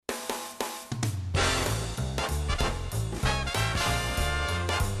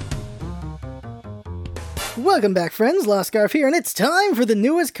Welcome back, friends. Lost Scarf here, and it's time for the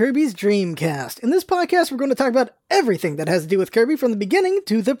newest Kirby's Dream Cast. In this podcast, we're going to talk about everything that has to do with Kirby from the beginning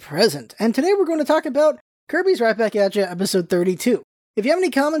to the present. And today we're going to talk about Kirby's Right Back At Ya, episode 32. If you have any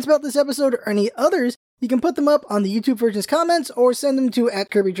comments about this episode or any others, you can put them up on the YouTube version's comments or send them to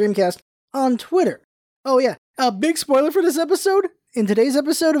 @KirbyDreamcast on Twitter. Oh yeah, a big spoiler for this episode. In today's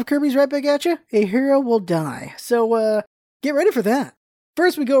episode of Kirby's Right Back At Ya, a hero will die. So, get ready for that.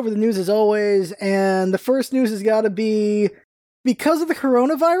 First, we go over the news as always, and the first news has got to be, because of the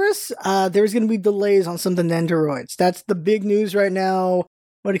coronavirus, there's going to be delays on some of the Nendoroids. That's the big news right now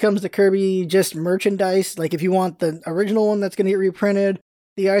when it comes to Kirby, just merchandise. Like, if you want the original one, that's going to get reprinted,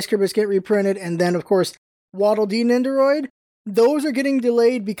 the Ice Kirby's get reprinted, and then, of course, Waddle Dee Nendoroid, those are getting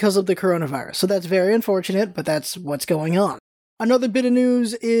delayed because of the coronavirus. So that's very unfortunate, but that's what's going on. Another bit of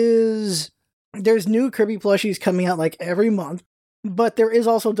news is there's new Kirby plushies coming out like every month. But there is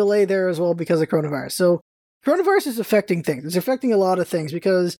also delay there as well because of coronavirus. So coronavirus is affecting things. It's affecting a lot of things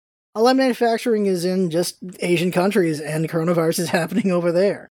because a lot of manufacturing is in just Asian countries and coronavirus is happening over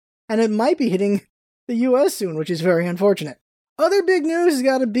there. And it might be hitting the US soon, which is very unfortunate. Other big news has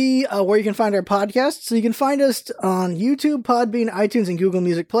got to be where you can find our podcast. So you can find us on YouTube, Podbean, iTunes, and Google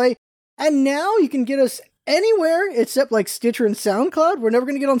Music Play. And now you can get us anywhere except like Stitcher and SoundCloud. We're never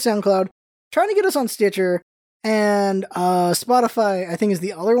going to get on SoundCloud. Trying to get us on Stitcher. And Spotify, I think, is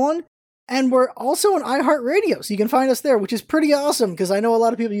the other one. And we're also on iHeartRadio, so you can find us there, which is pretty awesome, because I know a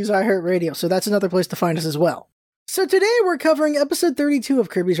lot of people use iHeartRadio, so that's another place to find us as well. So today we're covering episode 32 of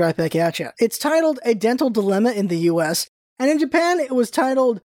Kirby's Right Back At Ya. It's titled A Dental Dilemma in the US, and in Japan it was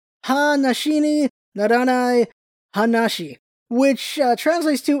titled Ha Nashini Naranai Hanashi, which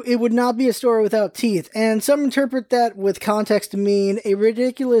translates to It Would Not Be a Story Without Teeth, and some interpret that with context to mean a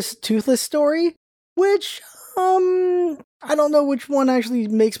ridiculous toothless story, which I don't know which one actually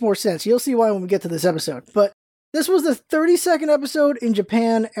makes more sense. You'll see why when we get to this episode. But this was the 32nd episode in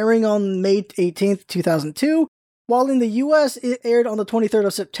Japan, airing on May 18th, 2002. While in the US, it aired on the 23rd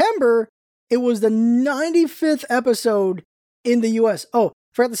of September. It was the 95th episode in the US. Oh,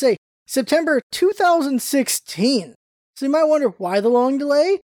 forgot to say, September 2016. So you might wonder, why the long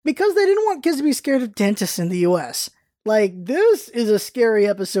delay? Because they didn't want kids to be scared of dentists in the US. Like, this is a scary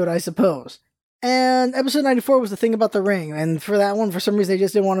episode, I suppose. And episode 94 was the thing about the ring, and for that one, for some reason, they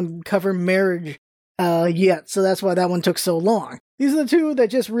just didn't want to cover marriage yet, so that's why that one took so long. These are the two that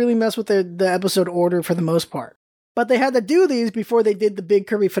just really mess with the episode order for the most part. But they had to do these before they did the big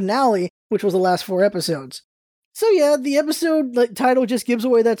Kirby finale, which was the last 4 episodes. So yeah, the episode title just gives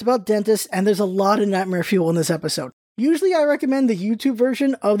away that it's about dentists, and there's a lot of nightmare fuel in this episode. Usually I recommend the YouTube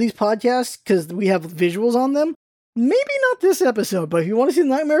version of these podcasts, because we have visuals on them. Maybe not this episode, but if you want to see the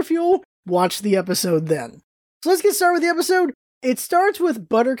nightmare fuel, watch the episode then. So let's get started with the episode. It starts with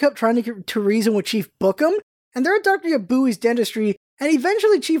Buttercup trying to reason with Chief Bookham, and they're at Dr. Yabui's dentistry, and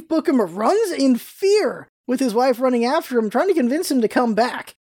eventually Chief Bookham runs in fear, with his wife running after him, trying to convince him to come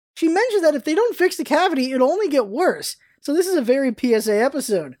back. She mentions that if they don't fix the cavity, it'll only get worse, so this is a very PSA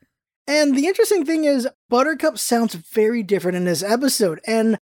episode. And the interesting thing is, Buttercup sounds very different in this episode,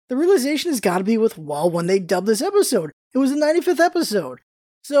 and the realization has got to be with, well, when they dubbed this episode. It was the 95th episode.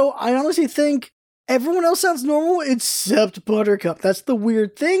 So I honestly think everyone else sounds normal except Buttercup. That's the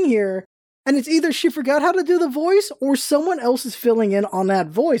weird thing here. And it's either she forgot how to do the voice or someone else is filling in on that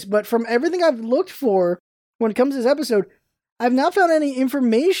voice. But from everything I've looked for when it comes to this episode, I've not found any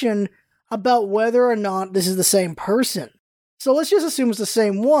information about whether or not this is the same person. So let's just assume it's the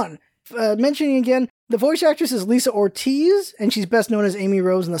same one. Mentioning again, the voice actress is Lisa Ortiz, and she's best known as Amy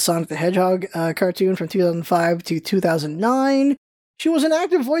Rose in the Sonic the Hedgehog cartoon from 2005 to 2009. She was an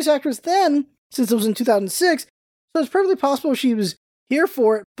active voice actress then, since it was in 2006, so it's perfectly possible she was here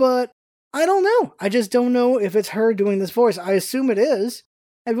for it, but I don't know. I just don't know if it's her doing this voice. I assume it is.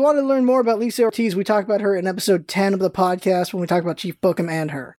 If you want to learn more about Lisa Ortiz, we talked about her in episode 10 of the podcast when we talked about Chief Bookham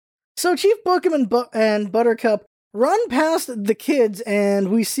and her. So Chief Bookham and Buttercup run past the kids, and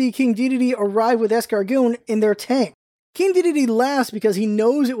we see King Dedede arrive with Escargoon in their tank. King Dedede laughs because he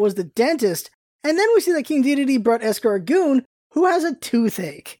knows it was the dentist, and then we see that King Dedede brought Escargoon, who has a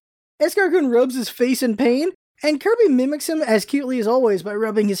toothache. Escargoon rubs his face in pain, and Kirby mimics him as cutely as always by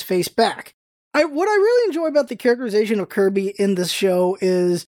rubbing his face back. What I really enjoy about the characterization of Kirby in this show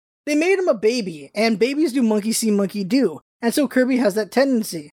is they made him a baby, and babies do monkey see, monkey do, and so Kirby has that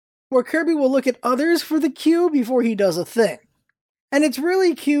tendency, where Kirby will look at others for the cue before he does a thing. And it's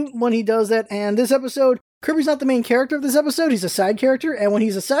really cute when he does that, and this episode, Kirby's not the main character of this episode, he's a side character, and when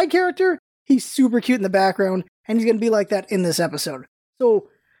he's a side character, he's super cute in the background, and he's going to be like that in this episode. So,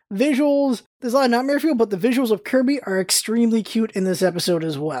 visuals, there's a lot of nightmare fuel, but the visuals of Kirby are extremely cute in this episode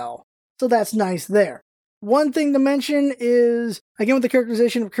as well. So that's nice there. One thing to mention is, again, with the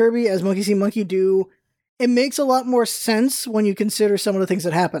characterization of Kirby as Monkey See, Monkey Do, it makes a lot more sense when you consider some of the things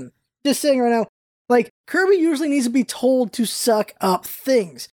that happen. Just saying right now, like, Kirby usually needs to be told to suck up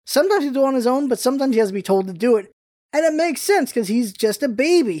things. Sometimes he'll do it on his own, but sometimes he has to be told to do it. And it makes sense, because he's just a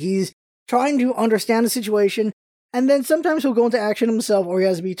baby. He's trying to understand the situation, and then sometimes he'll go into action himself, or he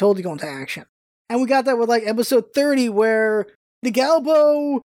has to be told to go into action. And we got that with, like, episode 30, where the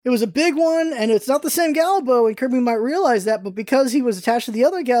Galbo, it was a big one, and it's not the same Galbo, and Kirby might realize that, but because he was attached to the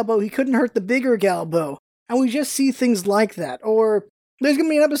other Galbo, he couldn't hurt the bigger Galbo. And we just see things like that. Or there's going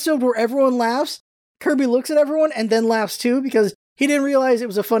to be an episode where everyone laughs, Kirby looks at everyone, and then laughs too, because he didn't realize it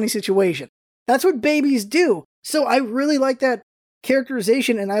was a funny situation. That's what babies do. So I really like that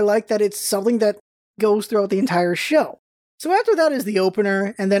characterization, and I like that it's something that goes throughout the entire show. So after that is the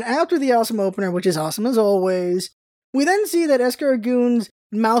opener, and then after the awesome opener, which is awesome as always, we then see that Escargoon's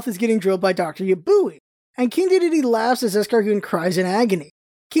mouth is getting drilled by Dr. Yabui, and King Dedede laughs as Escargoon cries in agony.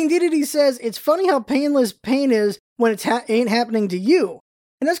 King Dedede says, "It's funny how painless pain is when it ain't happening to you."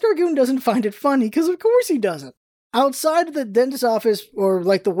 And Escargoon doesn't find it funny, because of course he doesn't. Outside of the dentist's office, or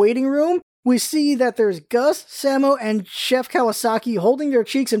like the waiting room, we see that there's Gus, Sammo, and Chef Kawasaki holding their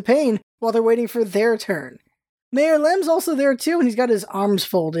cheeks in pain while they're waiting for their turn. Mayor Lem's also there too, and he's got his arms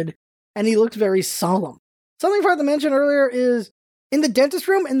folded, and he looks very solemn. Something I forgot to mention earlier is, in the dentist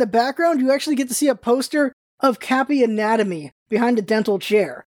room, in the background, you actually get to see a poster of Cappy Anatomy behind a dental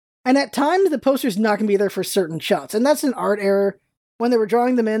chair. And at times, the poster's not going to be there for certain shots, and that's an art error. When they were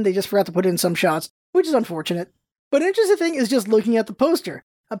drawing them in, they just forgot to put in some shots, which is unfortunate. But an interesting thing is just looking at the poster.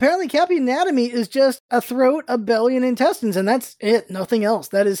 Apparently, Cappy Anatomy is just a throat, a belly, and intestines, and that's it, nothing else.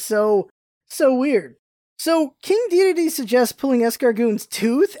 That is so weird. So, King Dedede suggests pulling Escargoon's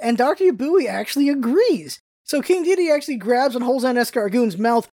tooth, and Dr. Yabui actually agrees. So King Dedede actually grabs and holds on Escargoon's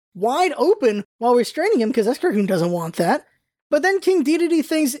mouth wide open while restraining him, because Escargoon doesn't want that. But then King Dedede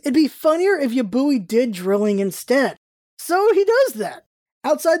thinks it'd be funnier if Yabui did drilling instead. So he does that.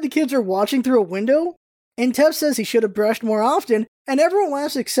 Outside, the kids are watching through a window, and Tiff says he should have brushed more often, and everyone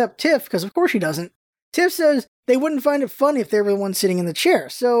laughs except Tiff, because of course he doesn't. Tiff says they wouldn't find it funny if they were the one sitting in the chair.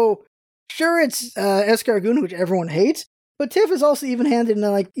 So, sure, it's Escargoon, which everyone hates, but Tiff is also even-handed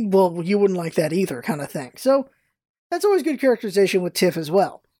and like, well, you wouldn't like that either, kind of thing. So, that's always good characterization with Tiff as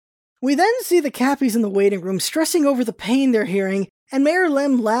well. We then see the Cappies in the waiting room stressing over the pain they're hearing, and Mayor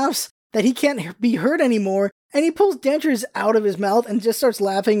Lem laughs that he can't be heard anymore, and he pulls dentures out of his mouth and just starts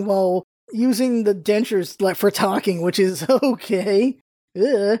laughing while using the dentures for talking, which is okay.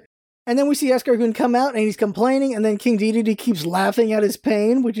 Ugh. And then we see Escargoon come out, and he's complaining, and then King Dedede keeps laughing at his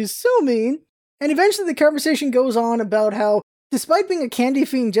pain, which is so mean. And eventually the conversation goes on about how, despite being a candy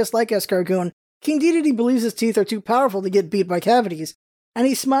fiend just like Escargoon, King Dedede believes his teeth are too powerful to get beat by cavities, and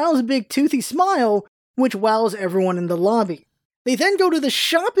he smiles a big toothy smile, which wows everyone in the lobby. They then go to the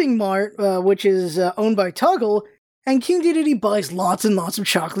shopping mart, which is owned by Tuggle, and King Dedede buys lots and lots of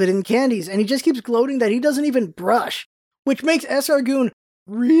chocolate and candies, and he just keeps gloating that he doesn't even brush, which makes Escargoon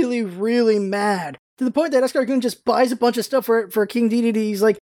really, really mad, to the point that Escargoon just buys a bunch of stuff for King Dedede. He's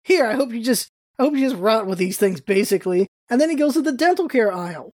like, "Here, I hope you just rot with these things," basically. And then he goes to the dental care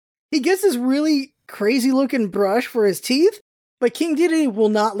aisle. He gets this really crazy-looking brush for his teeth, but King Dedede will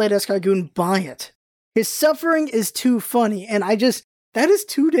not let Escargoon buy it. His suffering is too funny, and that is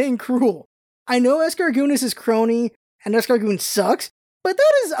too dang cruel. I know Escargoon is his crony, and Escargoon sucks, but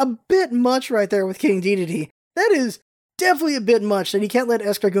that is a bit much right there with King Dedede. That is definitely a bit much that he can't let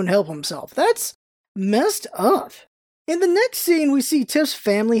Escargoon help himself. That's messed up. In the next scene, we see Tiff's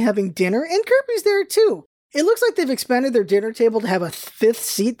family having dinner, and Kirby's there too. It looks like they've expanded their dinner table to have a fifth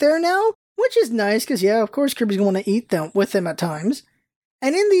seat there now, which is nice, because yeah, of course Kirby's going to eat with them at times.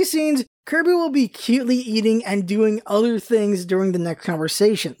 And in these scenes, Kirby will be cutely eating and doing other things during the next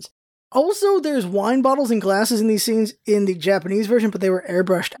conversations. Also, there's wine bottles and glasses in these scenes in the Japanese version, but they were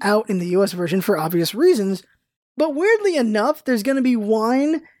airbrushed out in the US version for obvious reasons. But weirdly enough, there's going to be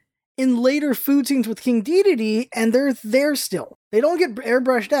wine in later food scenes with King Dedede, and they're there still. They don't get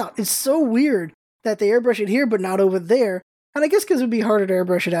airbrushed out. It's so weird that they airbrush it here, but not over there. And I guess because it would be harder to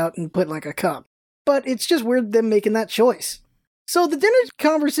airbrush it out and put like a cup. But it's just weird them making that choice. So the dinner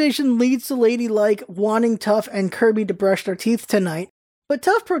conversation leads to Ladylike wanting Tuff and Kirby to brush their teeth tonight, but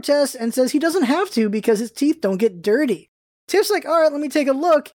Tuff protests and says he doesn't have to because his teeth don't get dirty. Tiff's like, "Alright, let me take a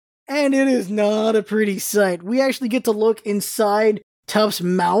look," and it is not a pretty sight. We actually get to look inside Tuff's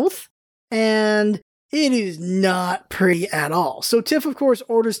mouth, and it is not pretty at all. So Tiff, of course,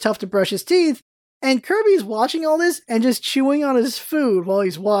 orders Tuff to brush his teeth, and Kirby's watching all this and just chewing on his food while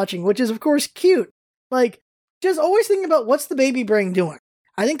he's watching, which is, of course, cute. Like, just always thinking about what's the baby brain doing.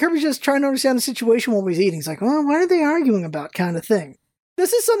 I think Kirby's just trying to understand the situation while he's eating. He's like, well, what are they arguing about, kind of thing.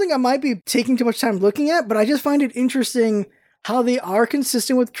 This is something I might be taking too much time looking at, but I just find it interesting how they are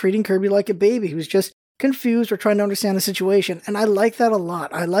consistent with treating Kirby like a baby who's just confused or trying to understand the situation. And I like that a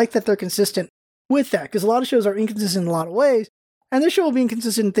lot. I like that they're consistent with that, because a lot of shows are inconsistent in a lot of ways, and this show will be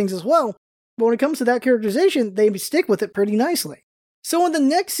inconsistent in things as well. But when it comes to that characterization, they stick with it pretty nicely. So in the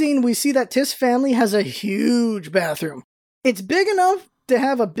next scene, we see that Tiff's family has a huge bathroom. It's big enough to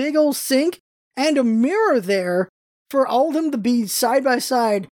have a big old sink and a mirror there for all of them to be side by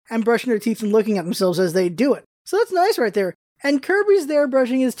side and brushing their teeth and looking at themselves as they do it. So that's nice right there. And Kirby's there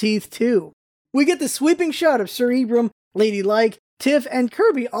brushing his teeth too. We get the sweeping shot of Sir Ibram, Lady Like, Tiff, and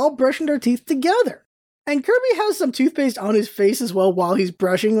Kirby all brushing their teeth together. And Kirby has some toothpaste on his face as well while he's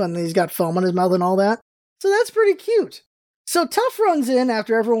brushing, and he's got foam on his mouth and all that. So that's pretty cute. So Tuff runs in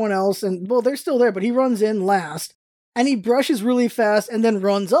after everyone else, and well, they're still there, but he runs in last, and he brushes really fast and then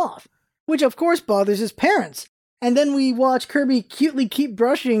runs off, which of course bothers his parents. And then we watch Kirby cutely keep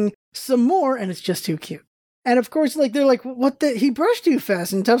brushing some more, and it's just too cute. And of course, they're like, he brushed too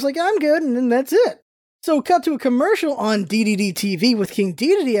fast, and Tuff's like, I'm good, and then that's it. So cut to a commercial on DDD TV with King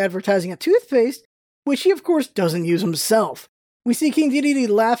Dedede advertising a toothpaste, which he of course doesn't use himself. We see King Dedede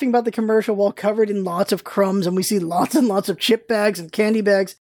laughing about the commercial while covered in lots of crumbs, and we see lots and lots of chip bags and candy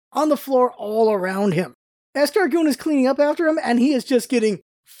bags on the floor all around him. Escargoon is cleaning up after him, and he is just getting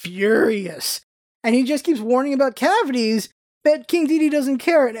furious. And he just keeps warning about cavities, but King Dedede doesn't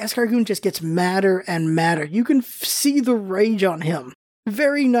care, and Escargoon just gets madder and madder. You can see the rage on him.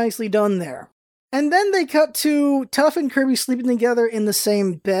 Very nicely done there. And then they cut to Tuff and Kirby sleeping together in the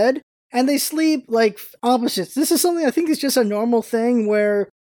same bed, and they sleep like opposites. This is something I think is just a normal thing where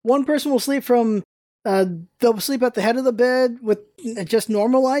one person will sleep they'll sleep at the head of the bed with just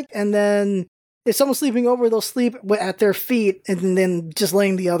normal like, and then if someone's sleeping over, they'll sleep at their feet and then just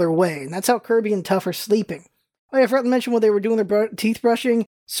laying the other way. And that's how Kirby and Tuff are sleeping. Oh yeah, I forgot to mention when they were doing their teeth brushing,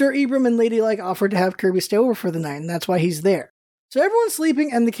 Sir Ibram and Lady Like offered to have Kirby stay over for the night, and that's why he's there. So everyone's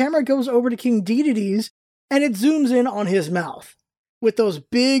sleeping, and the camera goes over to King Dedede's, and it zooms in on his mouth with those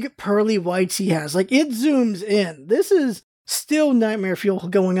big pearly whites he has. It zooms in. This is still nightmare fuel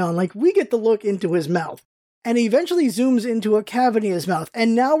going on. We get the look into his mouth. And he eventually zooms into a cavity in his mouth,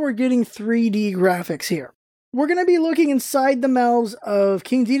 and now we're getting 3D graphics here. We're going to be looking inside the mouths of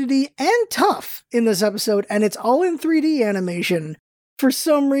King Dedede and Tuff in this episode, and it's all in 3D animation. For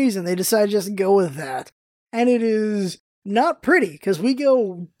some reason, they decided to just go with that. And it is not pretty, because we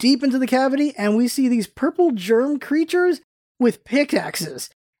go deep into the cavity, and we see these purple germ creatures with pickaxes.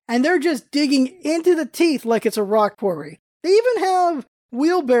 And they're just digging into the teeth like it's a rock quarry. They even have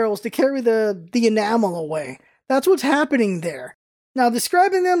wheelbarrows to carry the enamel away. That's what's happening there. Now,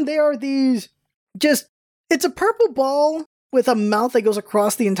 describing them, they are these it's a purple ball with a mouth that goes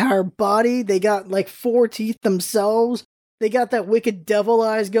across the entire body. They got 4 teeth themselves. They got that wicked devil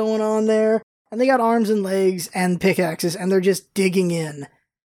eyes going on there. And they got arms and legs and pickaxes, and they're just digging in.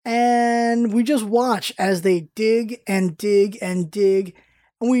 And we just watch as they dig and dig and dig.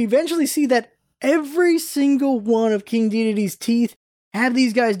 And we eventually see that every single one of King Dedede's teeth have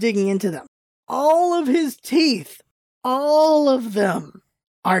these guys digging into them. All of his teeth, all of them,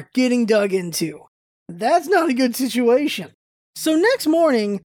 are getting dug into. That's not a good situation. So next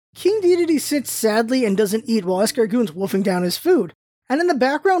morning, King Dedede sits sadly and doesn't eat while Escargoon's wolfing down his food. And in the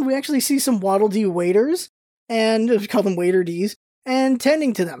background, we actually see some Waddle Dee waiters, and we call them Waiter Dees, and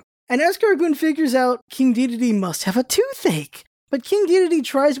tending to them. And Escargoon figures out King Dedede must have a toothache. But King Dedede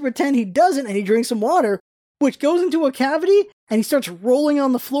tries to pretend he doesn't, and he drinks some water, which goes into a cavity, and he starts rolling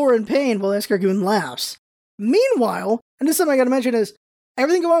on the floor in pain while Escargoon laughs. Meanwhile, and this is something I gotta mention is,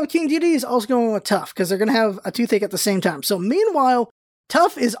 everything going on with King Dedede is also going on with Tuff, because they're gonna have a toothache at the same time. So meanwhile,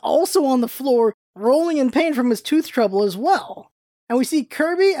 Tuff is also on the floor, rolling in pain from his tooth trouble as well. And we see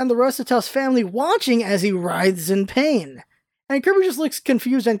Kirby and the rest of Tuff's family watching as he writhes in pain. And Kirby just looks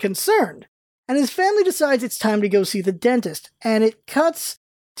confused and concerned. And his family decides it's time to go see the dentist. And it cuts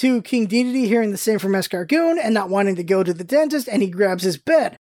to King Dedede hearing the same from Escargoon and not wanting to go to the dentist, and he grabs his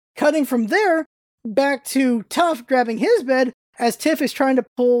bed. Cutting from there, back to Tuff grabbing his bed as Tiff is trying to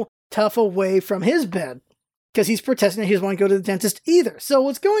pull Tuff away from his bed. Because he's protesting that he doesn't want to go to the dentist either. So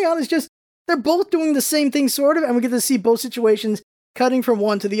what's going on is just, they're both doing the same thing sort of, and we get to see both situations cutting from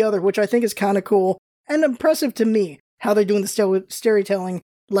one to the other, which I think is kind of cool and impressive to me, how they're doing the storytelling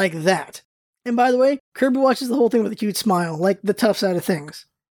like that. And by the way, Kirby watches the whole thing with a cute smile, like the Tuff side of things.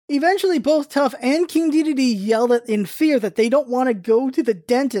 Eventually, both Tuff and King Dedede yell in fear that they don't want to go to the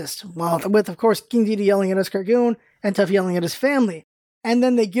dentist, well, with, of course, King Dedede yelling at Escargoon and Tuff yelling at his family. And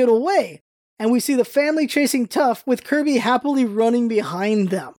then they get away. and we see the family chasing Tough with Kirby happily running behind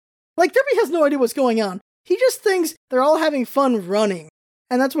them. Like, Kirby has no idea what's going on. He just thinks they're all having fun running,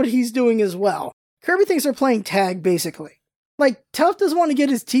 and that's what he's doing as well. Kirby thinks they're playing tag, basically. Like, Tough doesn't want to get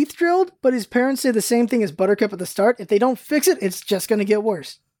his teeth drilled, but his parents say the same thing as Buttercup at the start. If they don't fix it, it's just going to get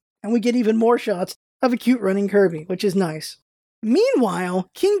worse. And we get even more shots of a cute running Kirby, which is nice. Meanwhile,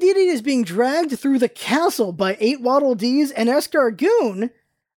 King Dedede is being dragged through the castle by 8 Waddle Dees and Escargoon.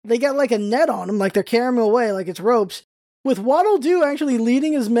 They got like a net on him, like they're carrying him away like it's ropes, with Waddle Doo actually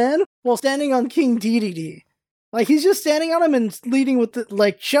leading his men while standing on King Dedede. Like, he's just standing on him and leading with the,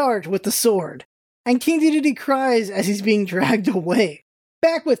 like, charge with the sword. And King Dedede cries as he's being dragged away.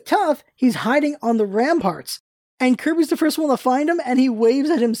 Back with Tough, he's hiding on the ramparts, and Kirby's the first one to find him, and he waves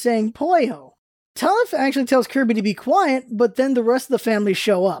at him saying Poyo. Tough actually tells Kirby to be quiet, but then the rest of the family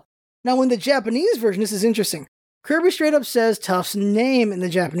show up. Now in the Japanese version, this is interesting. Kirby straight up says Tough's name in the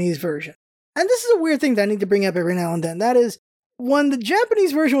Japanese version. And this is a weird thing that I need to bring up every now and then. That is, when the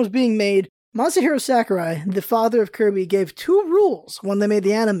Japanese version was being made, Masahiro Sakurai, the father of Kirby, gave 2 rules when they made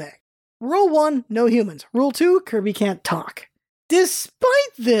the anime. Rule 1, no humans. Rule 2, Kirby can't talk.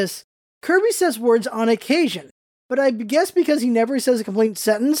 Despite this, Kirby says words on occasion, but I guess because he never says a complete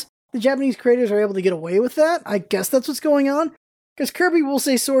sentence, the Japanese creators are able to get away with that. I guess that's what's going on. Because Kirby will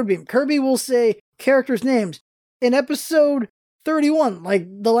say sword beam. Kirby will say characters' names. In episode 31, like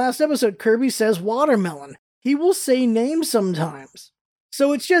the last episode, Kirby says watermelon. He will say names sometimes.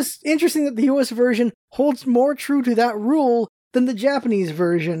 So it's just interesting that the US version holds more true to that rule than the Japanese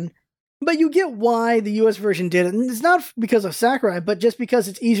version. But you get why the US version did it. And it's not because of Sakurai, but just because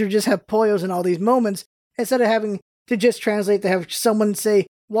it's easier to just have Poyos in all these moments instead of having to just translate to have someone say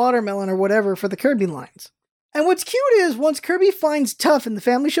watermelon or whatever for the Kirby lines. And what's cute is once Kirby finds Tough and the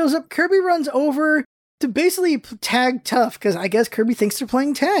family shows up, Kirby runs over to basically tag Tough, because I guess Kirby thinks they're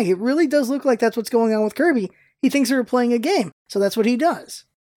playing tag. It really does look like that's what's going on with Kirby. He thinks they're playing a game, so that's what he does.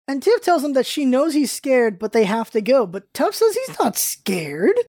 And Tiff tells him that she knows he's scared, but they have to go. But Tough says he's not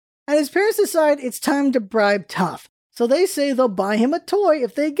scared. And his parents decide it's time to bribe Tough. So they say they'll buy him a toy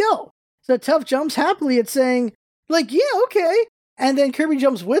if they go. So Tough jumps happily at saying, like, yeah, okay. And then Kirby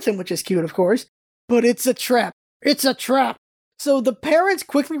jumps with him, which is cute, of course. But it's a trap. It's a trap. So the parents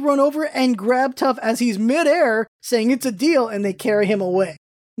quickly run over and grab Tough as he's midair, saying it's a deal, and they carry him away.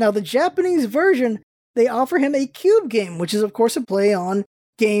 Now, the Japanese version, they offer him a cube game, which is, of course, a play on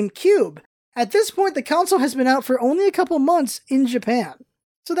GameCube. At this point, the console has been out for only a couple months in Japan.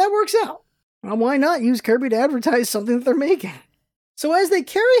 So that works out. Well, why not use Kirby to advertise something that they're making? So as they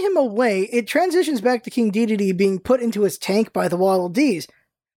carry him away, it transitions back to King Dedede being put into his tank by the Waddle Dees.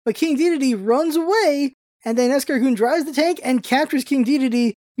 But King Dedede runs away, and then Escargoon drives the tank and captures King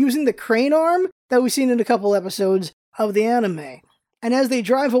Dedede using the crane arm that we've seen in a couple episodes of the anime. And as they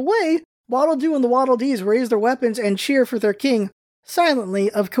drive away, Waddle Doo and the Waddle Dees raise their weapons and cheer for their king, silently,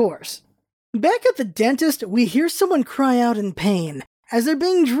 of course. Back at the dentist, we hear someone cry out in pain as they're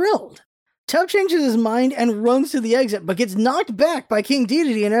being drilled. Tough changes his mind and runs to the exit, but gets knocked back by King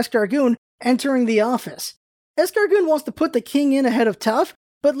Dedede and Escargoon entering the office. Escargoon wants to put the king in ahead of Tough,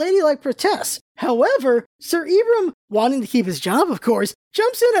 but Ladylike protests. However, Sir Ibram, wanting to keep his job, of course,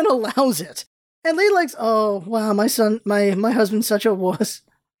 jumps in and allows it. And Ladylike's, oh, wow, my husband's such a wuss.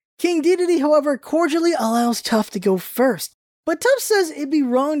 King Dedede, however, cordially allows Tough to go first, but Tough says it'd be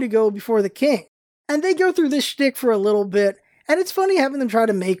wrong to go before the king. And they go through this shtick for a little bit, and it's funny having them try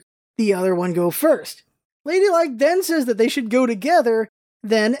to make the other one go first. Ladylike then says that they should go together,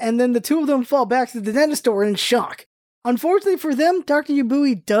 and then the two of them fall back to the dentist store in shock. Unfortunately for them, Dr.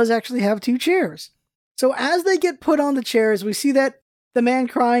 Yabui does actually have 2 chairs. So as they get put on the chairs, we see that the man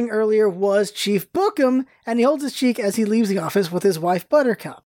crying earlier was Chief Bookham, and he holds his cheek as he leaves the office with his wife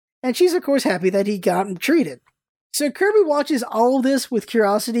Buttercup. And she's of course happy that he got treated. So Kirby watches all of this with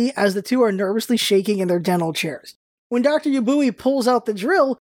curiosity as the two are nervously shaking in their dental chairs. When Dr. Yabui pulls out the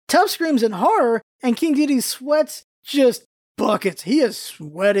drill, Tough screams in horror, and King Dedede sweats just buckets. He is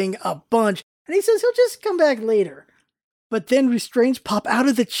sweating a bunch, and he says he'll just come back later. But then restraints pop out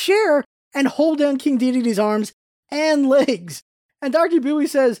of the chair and hold down King Dedede's arms and legs. And Dr. Yabui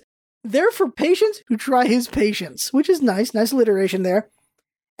says, they're for patients who try his patience, which is nice alliteration there.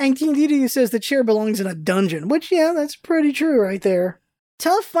 And King Dedede says the chair belongs in a dungeon, which, yeah, that's pretty true right there.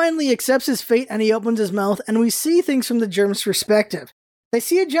 Tough finally accepts his fate and he opens his mouth, and we see things from the germ's perspective. They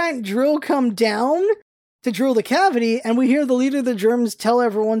see a giant drill come down to drill the cavity, and we hear the leader of the germs tell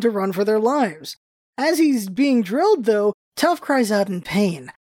everyone to run for their lives. As he's being drilled, though, Tough cries out in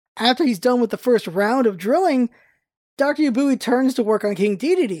pain. After he's done with the first round of drilling, Dr. Yabui turns to work on King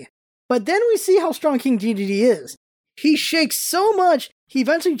Dedede. But then we see how strong King Dedede is. he shakes so much, he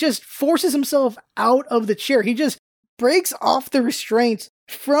eventually just forces himself out of the chair. He just breaks off the restraints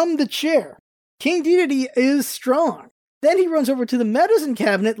from the chair. King Dedede is strong. Then he runs over to the medicine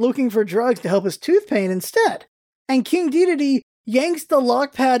cabinet looking for drugs to help his tooth pain instead. And King Dedede yanks the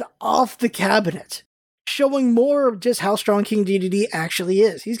lock pad off the cabinet, showing more of just how strong King Dedede actually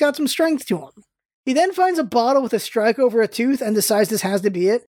is. He's got some strength to him. He then finds a bottle with a strike over a tooth and decides this has to be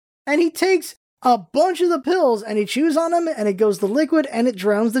it. And he takes a bunch of the pills and he chews on them and it goes to liquid and it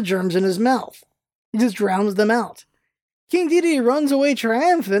drowns the germs in his mouth. He just drowns them out. King Dedede runs away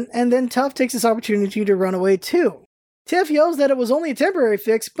triumphant, and then Tuff takes this opportunity to run away too. Tiff yells that it was only a temporary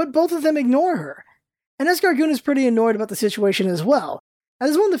fix, but both of them ignore her. And Escargoon is pretty annoyed about the situation as well. And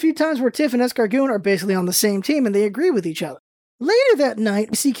this is one of the few times where Tiff and Escargoon are basically on the same team and they agree with each other. Later that night,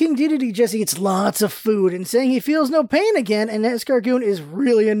 we see King Dedede just eats lots of food and saying he feels no pain again, and Escargoon is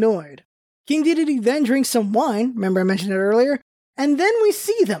really annoyed. King Dedede then drinks some wine, remember I mentioned it earlier, and then we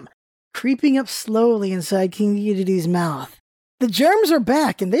see them creeping up slowly inside King Dedede's mouth. The germs are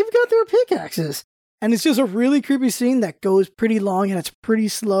back and they've got their pickaxes. And it's just a really creepy scene that goes pretty long and it's pretty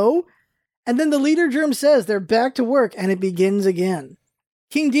slow. And then the leader germ says they're back to work and it begins again.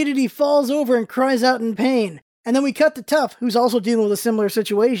 King Dedede falls over and cries out in pain. And then we cut to Tuff, who's also dealing with a similar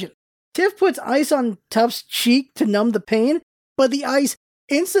situation. Tiff puts ice on Tuff's cheek to numb the pain, but the ice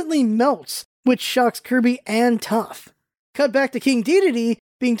instantly melts, which shocks Kirby and Tuff. Cut back to King Dedede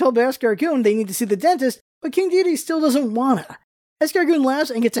being told by Escargoon they need to see the dentist, but King Dedede still doesn't wanna. Escargoon laughs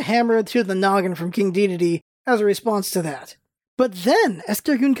and gets a hammer to the noggin from King Dedede as a response to that. But then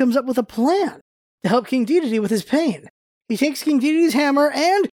Escargoon comes up with a plan to help King Dedede with his pain. He takes King Dedede's hammer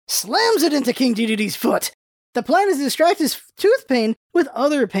and slams it into King Dedede's foot. The plan is to distract his tooth pain with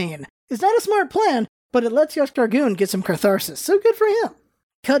other pain. It's not a smart plan, but it lets Escargoon get some catharsis, so good for him.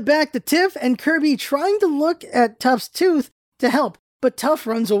 Cut back to Tiff and Kirby trying to look at Tuff's tooth to help, but Tuff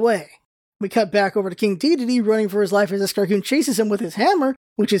runs away. We cut back over to King Dedede running for his life as Escargoon chases him with his hammer,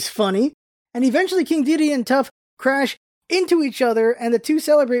 which is funny, and eventually King Dedede and Tuff crash into each other, and the two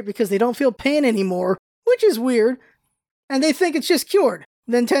celebrate because they don't feel pain anymore, which is weird, and they think it's just cured.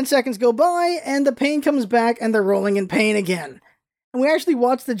 Then 10 seconds go by, and the pain comes back, and they're rolling in pain again. And we actually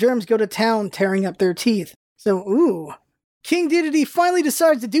watch the germs go to town tearing up their teeth. So, ooh. King Dedede finally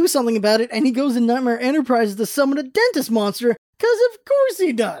decides to do something about it, and he goes to Nightmare Enterprises to summon a dentist monster, because of course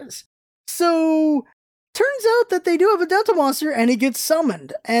he does. So, turns out that they do have a dental monster, and he gets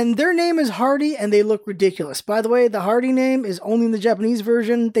summoned. And their name is Hardy, and they look ridiculous. By the way, the Hardy name is only in the Japanese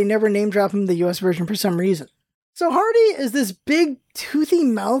version. They never name drop him in the US version for some reason. So Hardy is this big toothy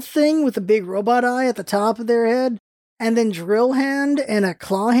mouth thing with a big robot eye at the top of their head, and then drill hand and a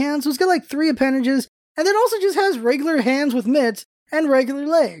claw hand. So it's got like 3 appendages, and then also just has regular hands with mitts and regular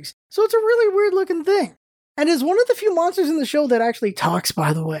legs. So it's a really weird looking thing. And is one of the few monsters in the show that actually talks,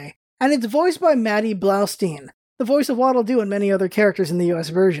 by the way. And it's voiced by Maddie Blaustein, the voice of Waddle Doo and many other characters in the US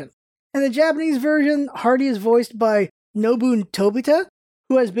version. In the Japanese version, Hardy is voiced by Nobu Tobita,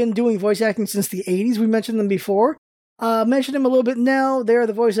 who has been doing voice acting since the 80s. We mentioned them before. Mentioned him a little bit now. They're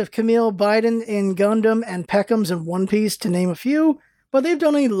the voice of Camille Biden in Gundam and Peckham's in One Piece, to name a few. But they've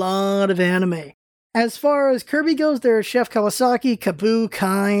done a lot of anime. As far as Kirby goes, there's Chef Kawasaki, Kaboo,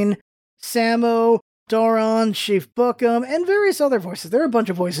 Kine, Samo, Doron, Chief Bookham, and various other voices. There are a bunch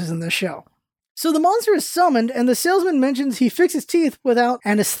of voices in this show. So the monster is summoned, and the salesman mentions he fixes teeth without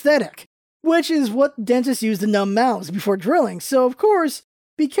anesthetic, which is what dentists use to numb mouths before drilling. So, of course,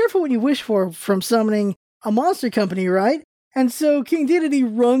 be careful what you wish for from summoning a monster company, right? And so King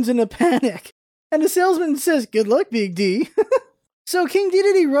Dedede runs in a panic, and the salesman says, "Good luck, Big D." So King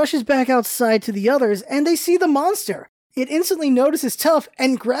Dedede rushes back outside to the others, and they see the monster. It instantly notices Tuff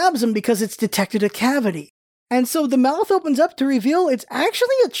and grabs him because it's detected a cavity. And so the mouth opens up to reveal it's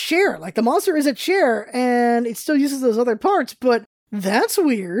actually a chair. Like, the monster is a chair, and it still uses those other parts, but that's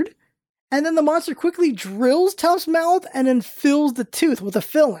weird. And then the monster quickly drills Tuff's mouth and then fills the tooth with a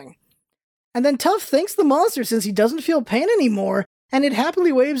filling. And then Tuff thanks the monster since he doesn't feel pain anymore, and it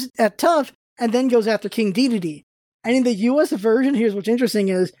happily waves at Tuff and then goes after King Dedede. And in the US version, here's what's interesting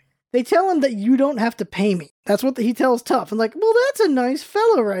is, they tell him that you don't have to pay me. That's what he tells Tuff. And like, well, that's a nice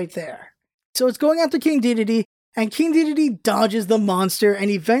fellow right there. So it's going after King Dedede, and King Dedede dodges the monster and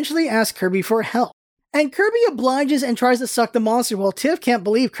eventually asks Kirby for help. And Kirby obliges and tries to suck the monster while Tiff can't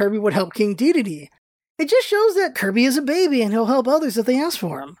believe Kirby would help King Dedede. It just shows that Kirby is a baby and he'll help others if they ask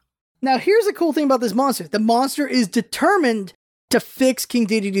for him. Now here's the cool thing about this monster. The monster is determined to fix King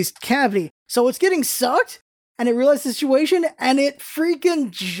Dedede's cavity. So it's getting sucked, and it realizes the situation, and it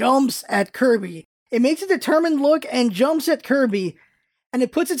freaking jumps at Kirby. It makes a determined look and jumps at Kirby, and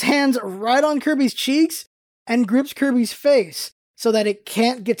it puts its hands right on Kirby's cheeks, and grips Kirby's face so that it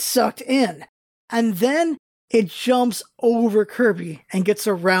can't get sucked in. And then it jumps over Kirby and gets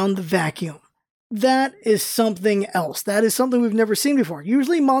around the vacuum. That is something else. That is something we've never seen before.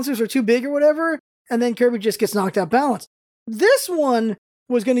 Usually monsters are too big or whatever, and then Kirby just gets knocked out balance. This one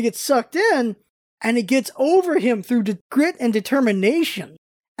was going to get sucked in, and it gets over him through grit and determination.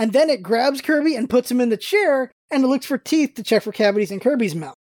 And then it grabs Kirby and puts him in the chair, and it looks for teeth to check for cavities in Kirby's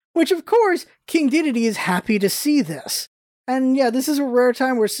mouth. Which, of course, King Dedede is happy to see this. And yeah, this is a rare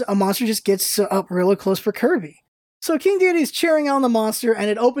time where a monster just gets up really close for Kirby. So King Dedede is cheering on the monster, and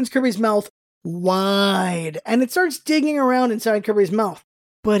it opens Kirby's mouth wide, and it starts digging around inside Kirby's mouth.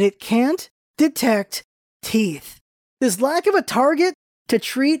 But it can't detect teeth. This lack of a target to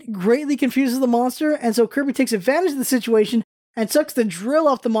treat greatly confuses the monster, and so Kirby takes advantage of the situation and sucks the drill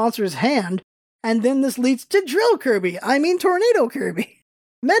off the monster's hand, and then this leads to Drill Kirby, Tornado Kirby.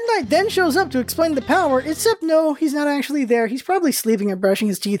 Meta Knight then shows up to explain the power, except no, he's not actually there. He's probably sleeping or brushing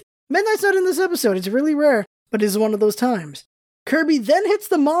his teeth. Meta Knight's not in this episode. It's really rare, but it is one of those times. Kirby then hits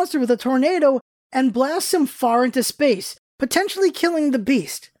the monster with a tornado and blasts him far into space, potentially killing the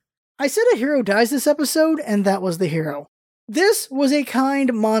beast. I said a hero dies this episode, and that was the hero. This was a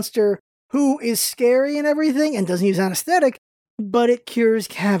kind monster who is scary and everything and doesn't use anesthetic, but it cures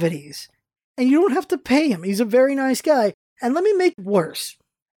cavities. And you don't have to pay him. He's a very nice guy. And let me make it worse.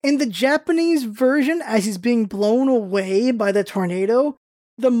 In the Japanese version, as he's being blown away by the tornado,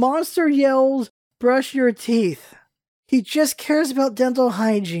 the monster yells, "Brush your teeth." He just cares about dental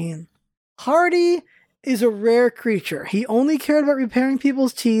hygiene. Hardy is a rare creature. He only cared about repairing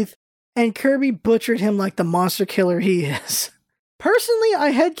people's teeth, and Kirby butchered him like the monster killer he is. Personally,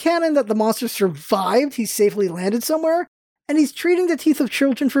 I headcanon that the monster survived, he safely landed somewhere, and he's treating the teeth of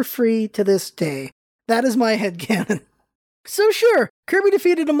children for free to this day. That is my headcanon. So sure, Kirby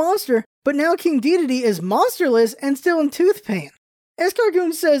defeated a monster, but now King Dedede is monsterless and still in tooth pain.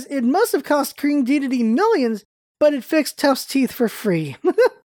 Escargoon says it must have cost King Dedede millions, but it fixed Tuff's teeth for free.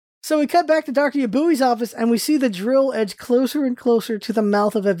 So we cut back to Dr. Yabui's office, and we see the drill edge closer and closer to the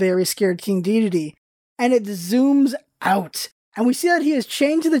mouth of a very scared King Dedede. And it zooms out, and we see that he is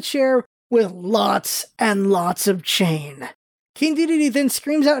chained to the chair with lots and lots of chain. King Dedede then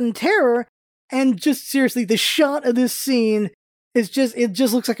screams out in terror, and just seriously, the shot of this scene is it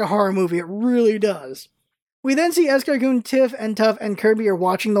just looks like a horror movie. It really does. We then see Escargoon, Tiff, and Tuff and Kirby are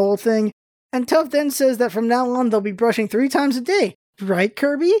watching the whole thing, and Tuff then says that from now on they'll be brushing 3 times a day. Right,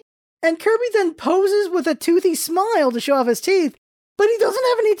 Kirby? And Kirby then poses with a toothy smile to show off his teeth, but he doesn't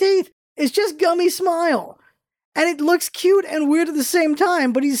have any teeth. It's just gummy smile. And it looks cute and weird at the same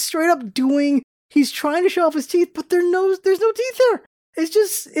time, but he's straight up he's trying to show off his teeth, but there's no teeth there.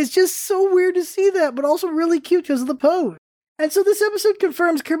 It's just so weird to see that, but also really cute because of the pose. And so this episode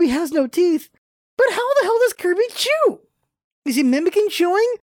confirms Kirby has no teeth, but how the hell does Kirby chew? Is he mimicking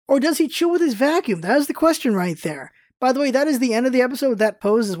chewing, or does he chew with his vacuum? That is the question right there. By the way, that is the end of the episode. That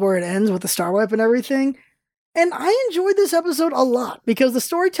pose is where it ends with the star wipe and everything. And I enjoyed this episode a lot because the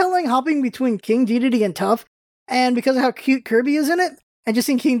storytelling hopping between King Dedede and Tuff, and because of how cute Kirby is in it, and just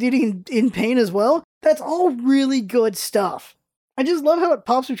seeing King Dedede in pain as well, that's all really good stuff. I just love how it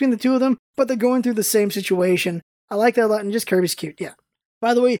pops between the two of them, but they're going through the same situation. I like that a lot, and just Kirby's cute, yeah.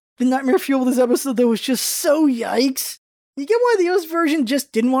 By the way, the nightmare fuel of this episode, though, was just so yikes. You get why the US version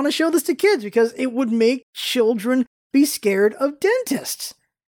just didn't want to show this to kids, because it would make children be scared of dentists.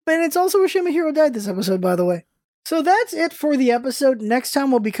 And it's also a shame a hero died this episode, by the way. So that's it for the episode. Next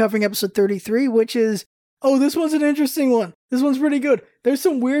time we'll be covering episode 33, which is... Oh, this one's an interesting one. This one's pretty good. There's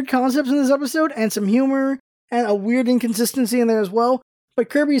some weird concepts in this episode, and some humor, and a weird inconsistency in there as well. But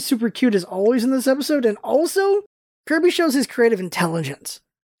Kirby is super cute as always in this episode, and also, Kirby shows his creative intelligence.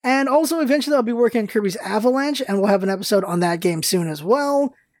 And also, eventually I'll be working on Kirby's Avalanche, and we'll have an episode on that game soon as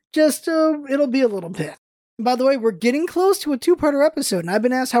well. Just, it'll be a little bit. By the way, we're getting close to a 2-parter episode, and I've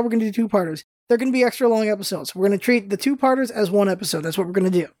been asked how we're going to do 2-parters. They're going to be extra long episodes. We're going to treat the 2-parters as one episode. That's what we're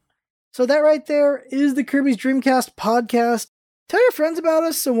going to do. So that right there is the Kirby's Dreamcast podcast. Tell your friends about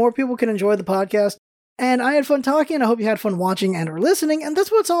us so more people can enjoy the podcast. And I had fun talking, and I hope you had fun watching and or listening, and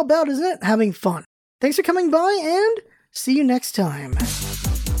that's what it's all about, isn't it? Having fun. Thanks for coming by, and see you next time.